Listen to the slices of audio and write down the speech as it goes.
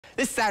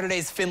This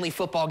Saturday's Findlay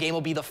football game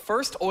will be the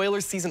first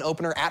Oilers season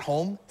opener at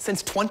home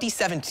since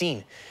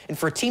 2017. And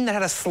for a team that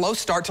had a slow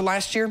start to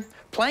last year,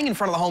 playing in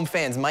front of the home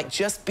fans might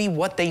just be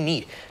what they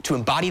need to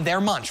embody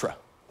their mantra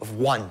of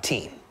one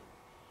team.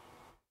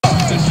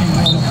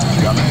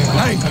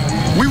 Hey,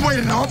 we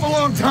waited an awful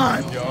long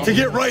time to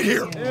get right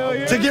here.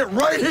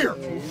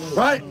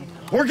 Right?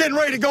 We're getting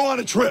ready to go on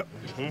a trip.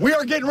 We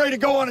are getting ready to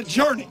go on a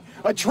journey,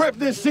 a trip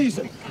this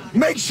season.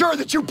 Make sure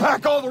that you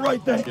pack all the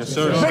right things. Yes,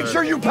 sir. Make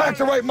sure you pack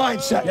the right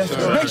mindset. Yes,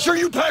 sir. Make sure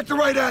you pack the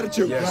right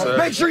attitude. Yes, sir.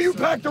 Make sure you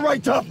pack the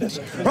right toughness,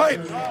 right?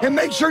 And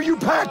make sure you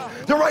pack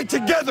the right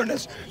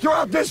togetherness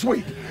throughout this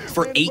week.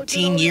 For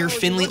 18-year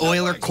Findlay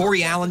Oiler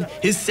Corey Allen,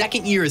 his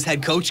second year as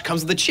head coach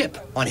comes with a chip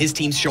on his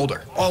team's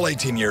shoulder. All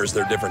 18 years,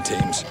 they're different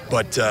teams,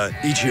 but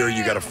each year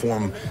you got to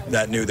form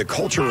that new. The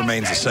culture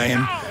remains the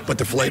same, but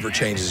the flavor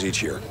changes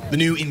each year. The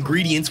new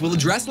ingredients will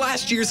address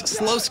last year's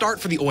slow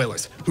start for the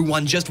Oilers, who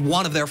won just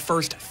one of their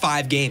first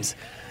 5 games.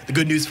 The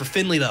good news for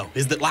Findlay, though,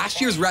 is that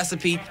last year's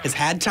recipe has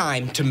had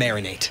time to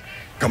marinate.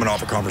 Coming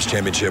off a conference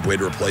championship, we had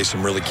to replace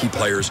some really key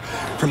players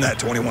from that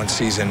 21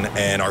 season,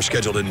 and our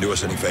schedule didn't do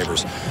us any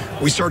favors.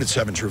 We started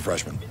 7 true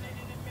freshmen.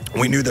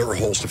 We knew there were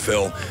holes to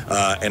fill,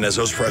 and as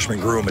those freshmen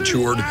grew and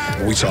matured,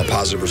 we saw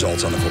positive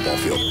results on the football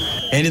field.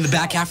 And in the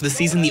back half of the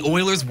season, the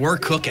Oilers were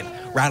cooking,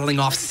 rattling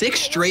off 6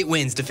 straight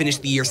wins to finish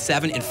the year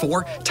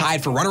 7-4,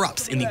 tied for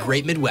runner-ups in the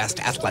Great Midwest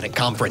Athletic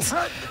Conference.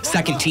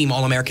 Second-team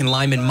All-American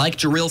lineman Mike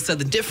Jarrell said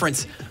the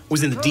difference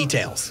was in the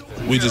details.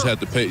 We just had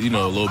to pay, a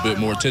little bit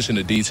more attention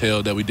to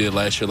detail that we did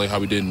last year, like how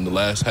we did in the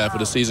last half of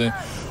the season.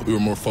 We were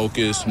more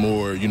focused,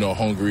 more,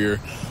 hungrier.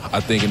 I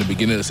think in the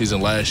beginning of the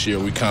season last year,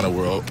 we kind of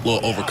were a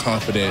little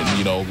overconfident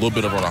and, a little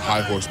bit of on a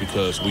high horse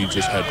because we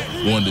just had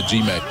won the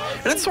GMAC.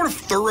 And that sort of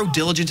thorough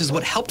diligence is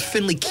what helped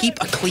Findlay keep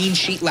a clean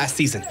sheet last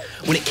season.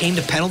 When it came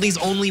to penalties,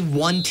 only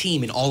one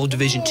team in all of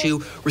Division II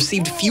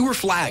received fewer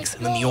flags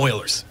than the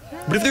Oilers.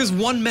 But if there's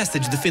one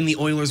message the Findlay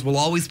Oilers will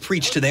always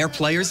preach to their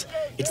players,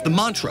 it's the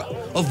mantra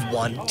of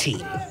one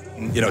team.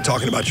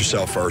 Talking about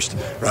yourself first,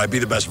 right? Be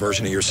the best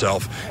version of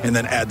yourself, and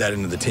then add that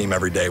into the team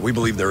every day. We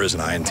believe there is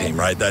an iron team,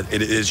 right? That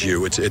it is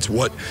you. It's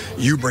what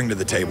you bring to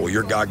the table,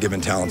 your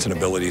God-given talents and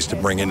abilities to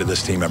bring into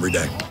this team every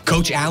day.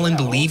 Coach Allen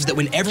believes that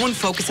when everyone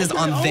focuses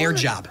on their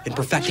job and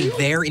perfecting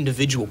their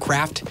individual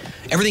craft,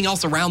 everything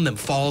else around them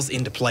falls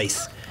into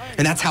place.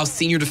 And that's how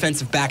senior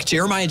defensive back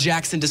Jeremiah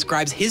Jackson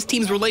describes his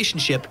team's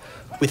relationship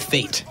with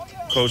fate.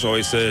 Coach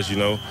always says,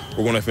 we're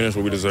going to finish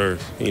what we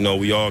deserve.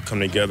 We all come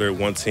together,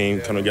 one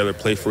team, come together,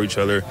 play for each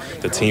other.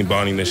 The team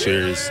bonding this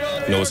year is,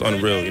 it's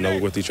unreal.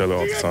 We're with each other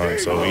all the time.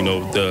 So,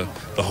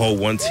 the whole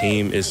one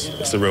team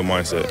is the real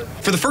mindset.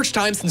 For the first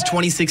time since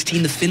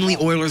 2016, the Findlay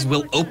Oilers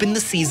will open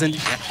the season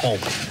at home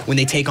when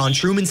they take on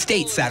Truman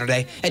State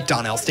Saturday at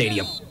Donnell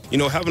Stadium.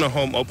 Having a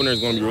home opener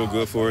is going to be real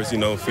good for us.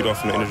 Feed off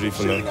from the energy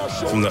from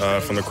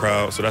the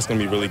crowd. So that's going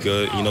to be really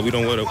good. We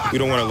don't want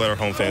to let our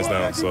home fans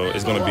down. So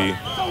it's going to be.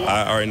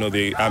 I already know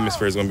the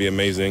atmosphere is going to be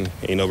amazing.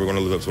 We're going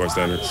to live up to our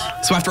standards.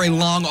 So after a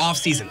long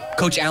offseason,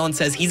 Coach Allen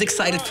says he's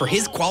excited for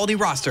his quality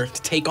roster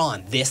to take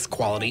on this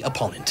quality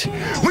opponent.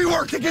 We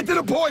work to get to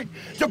the point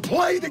to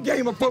play the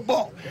game of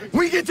football.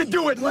 We get to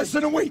do it in less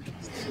than a week.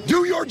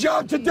 Do your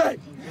job today.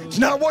 It's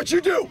not what you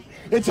do.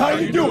 It's how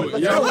you do it.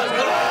 Let's go.